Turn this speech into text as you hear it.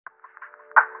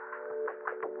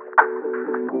Hello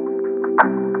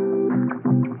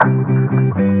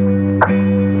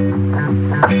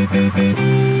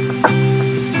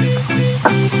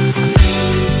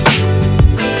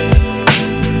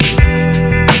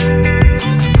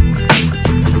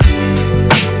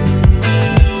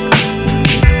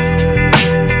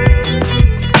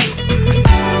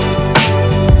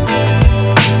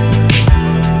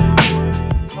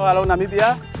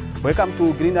Namibia, welcome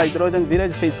to Green Hydrogen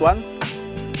Village Phase 1.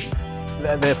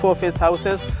 The 4 phase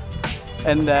houses,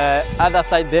 and other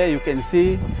side there you can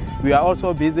see we are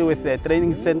also busy with the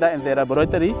training center and the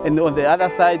laboratory, and on the other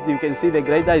side you can see the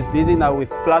grader is busy now with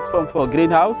platform for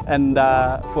greenhouse and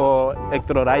for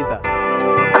electrolyzer.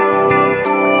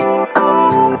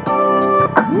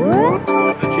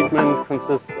 The treatment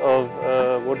consists of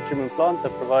a water treatment plant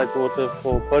that provides water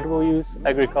for potable use,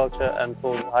 agriculture and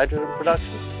for hydrogen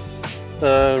production.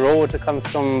 The raw water comes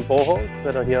from boreholes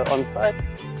that are here on site.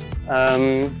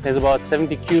 There's about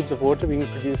 70 cubes of water being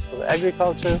produced for the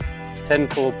agriculture, 10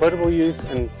 for potable use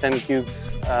and 10 cubes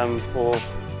for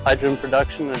hydrogen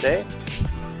production a day.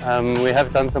 We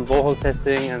have done some borehole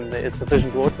testing and there is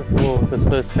sufficient water for this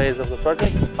first phase of the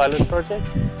project, the pilot project.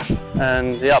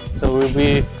 And yeah, so we'll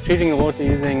be treating the water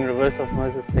using reverse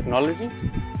osmosis technology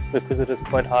because it is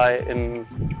quite high in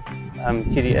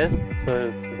TDS,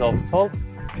 so dissolved salts.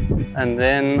 And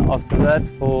then after that,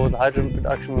 for the hydrogen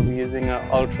production, we'll be using an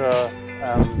ultra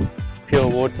pure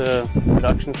water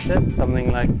production step,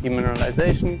 something like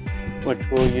demineralization, which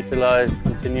will utilize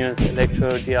continuous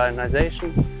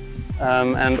electro-deionization.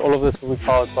 And all of this will be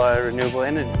powered by renewable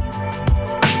energy.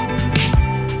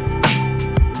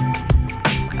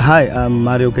 Hi, I'm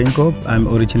Mario Kenkop. I'm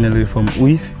originally from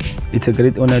Uith. It's a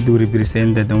great honor to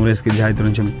represent the Daures Green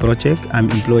Hydrogen project. I'm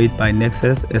employed by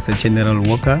Nexus as a general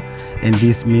worker, and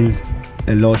this means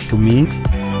a lot to me.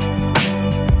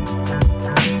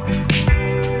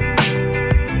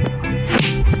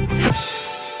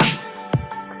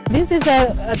 This is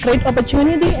a great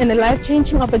opportunity and a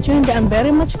life-changing opportunity. I'm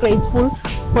very much grateful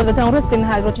for the Daures Green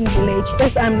Hydrogen Village,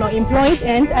 as I'm not employed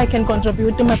and I can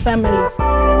contribute to my family.